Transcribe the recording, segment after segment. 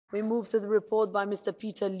We move to the report by Mr.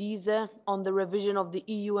 Peter LIESE on the revision of the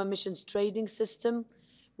EU emissions trading system.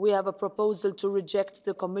 We have a proposal to reject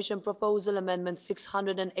the Commission proposal, Amendment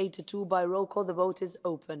 682 by roll call. The vote is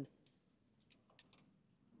open.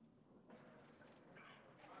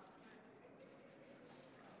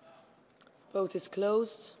 Vote is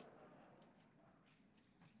closed.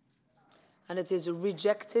 And it is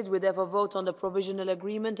rejected. We therefore vote on the provisional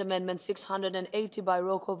agreement, Amendment 680 by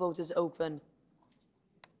roll call. Vote is open.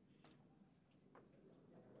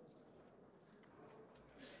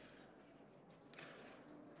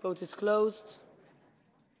 Vote is closed.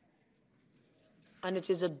 And it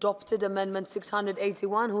is adopted. Amendment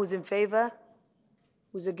 681. Who is in favour?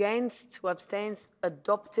 Who's against? Who abstains?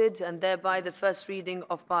 Adopted. And thereby the first reading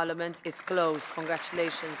of Parliament is closed.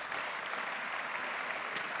 Congratulations.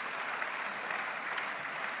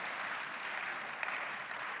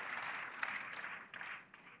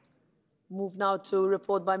 Move now to a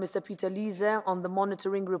report by Mr. Peter LIESE on the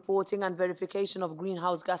monitoring, reporting and verification of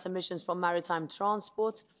greenhouse gas emissions from maritime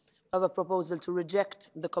transport. I have a proposal to reject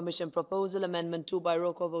the Commission proposal. Amendment 2 by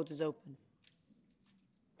roll call. Vote is open.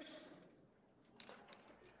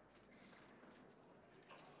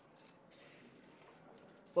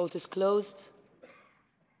 Vote is closed.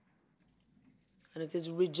 And it is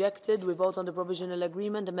rejected. We vote on the provisional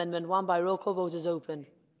agreement. Amendment 1 by roll call. Vote is open.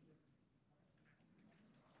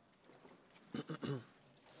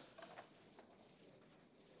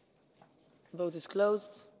 Vote is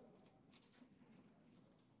closed.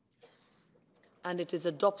 And it is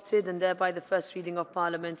adopted, and thereby the first reading of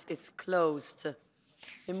Parliament is closed.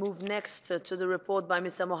 We move next to the report by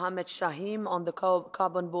Mr. Mohammed CHAHIM on the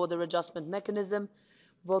Carbon Border Adjustment Mechanism.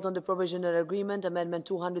 Vote on the provisional agreement, Amendment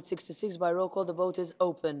 266 by roll call. The vote is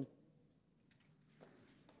open.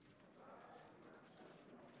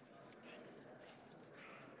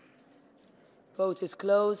 Vote is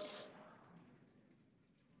closed.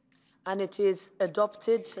 And it is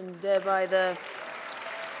adopted, and thereby the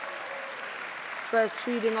first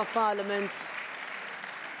reading of Parliament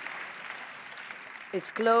is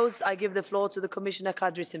closed. I give the floor to the Commissioner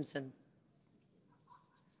Kadri Simpson.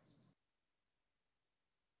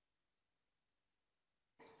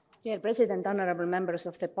 Dear President, honourable members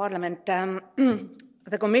of the Parliament,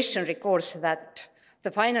 the Commission records that the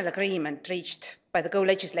final agreement reached by the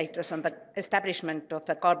co-legislators on the establishment of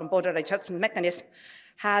the Carbon Border Adjustment Mechanism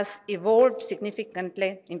has evolved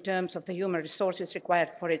significantly in terms of the human resources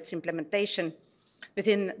required for its implementation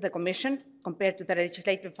within the Commission compared to the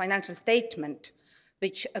legislative financial statement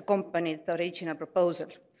which accompanied the original proposal,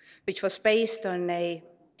 which was based on a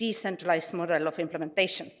decentralised model of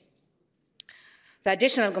implementation. The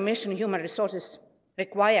additional Commission human resources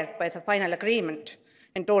required by the final agreement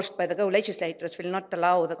endorsed by the co-legislators will not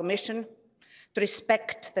allow the Commission to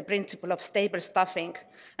respect the principle of stable staffing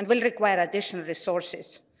and will require additional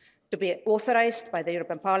resources to be authorised by the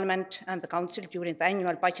European Parliament and the Council during the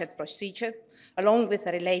annual budget procedure, along with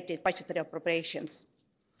the related budgetary appropriations.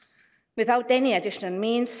 Without any additional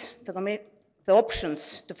means, the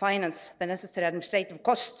options to finance the necessary administrative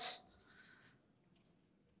costs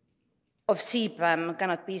of CBAM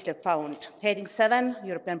cannot be easily found. Heading 7,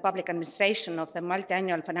 European Public Administration of the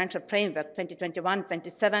Multiannual Financial Framework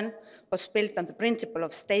 2021-27 was built on the principle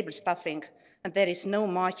of stable staffing, and there is no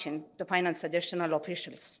margin to finance additional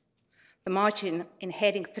officials. The margin in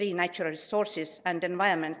Heading 3, Natural Resources and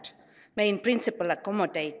Environment, may in principle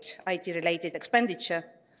accommodate IT-related expenditure,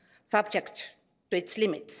 subject to its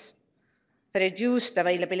limits. The reduced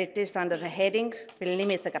availabilities under the heading will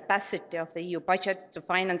limit the capacity of the EU budget to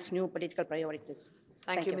finance new political priorities.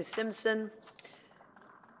 Thank you, Ms. Simpson.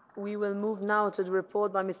 We will move now to the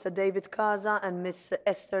report by Mr. David CASA and Ms.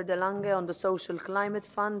 Esther de Lange on the Social Climate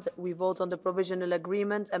Fund. We vote on the provisional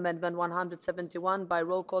agreement, Amendment 171. By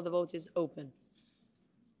roll call, the vote is open.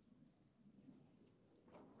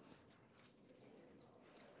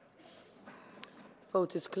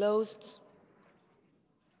 Vote is closed.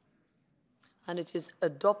 And it is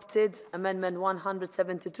adopted. Amendment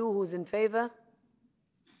 172, who's in favour?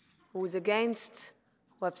 Who is against?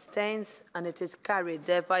 Who abstains? And it is carried.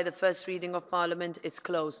 Thereby the first reading of Parliament is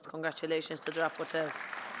closed. Congratulations to the rapporteurs.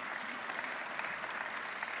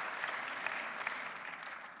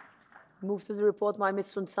 Move to the report by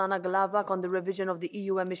Ms. Sunčana GLAVAK on the revision of the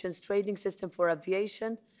EU emissions trading system for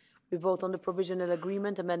aviation. We vote on the provisional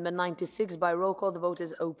agreement, Amendment 96. By roll call, the vote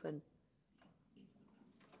is open.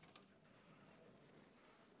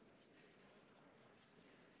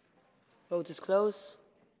 Vote is closed.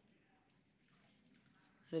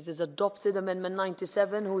 And it is adopted. Amendment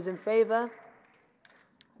 97. Who is in favour?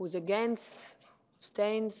 Who is against?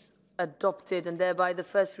 Abstains? adopted, and thereby the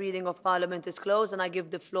first reading of Parliament is closed. And I give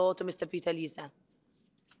the floor to Mr. Peter LIESE.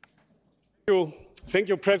 Thank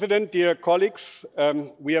you, President. Dear colleagues,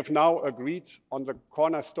 we have now agreed on the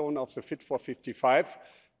cornerstone of the Fit for 55.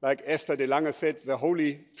 Like Esther de Lange said, the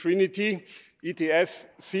Holy Trinity, ETS,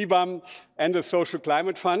 CBAM, and the Social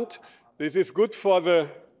Climate Fund. This is good for the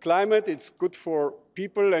climate, it's good for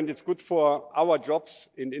people, and it's good for our jobs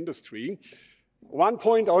in industry. One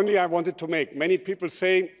point only I wanted to make. Many people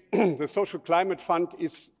say the Social Climate Fund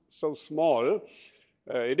is so small.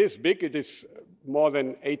 It is big, it is more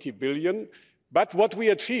than 80 billion. But what we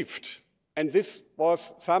achieved, and this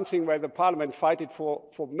was something where the Parliament fought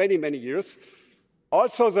for many, many years,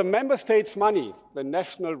 also the member states' money, the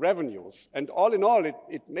national revenues, and all in all,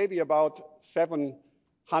 it may be about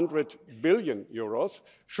 700 billion euros,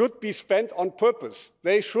 should be spent on purpose.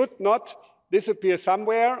 They should not disappear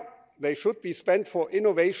somewhere. They should be spent for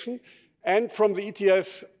innovation. And from the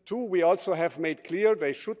ETS 2, we also have made clear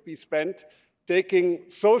they should be spent taking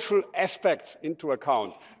social aspects into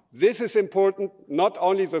account. This is important, not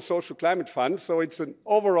only the Social Climate Fund, so it's an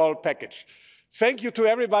overall package. Thank you to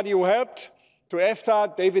everybody who helped, to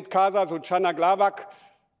Esther, David CASA, Sunčana GLAVAK.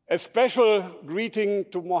 A special greeting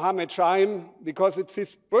to Mohammed CHAHIM, because it's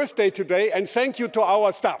his birthday today, and thank you to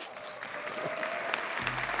our staff.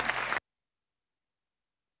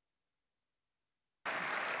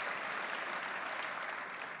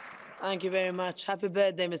 Thank you very much. Happy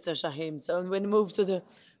birthday, Mr. CHAHIM. So we move to the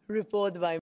report by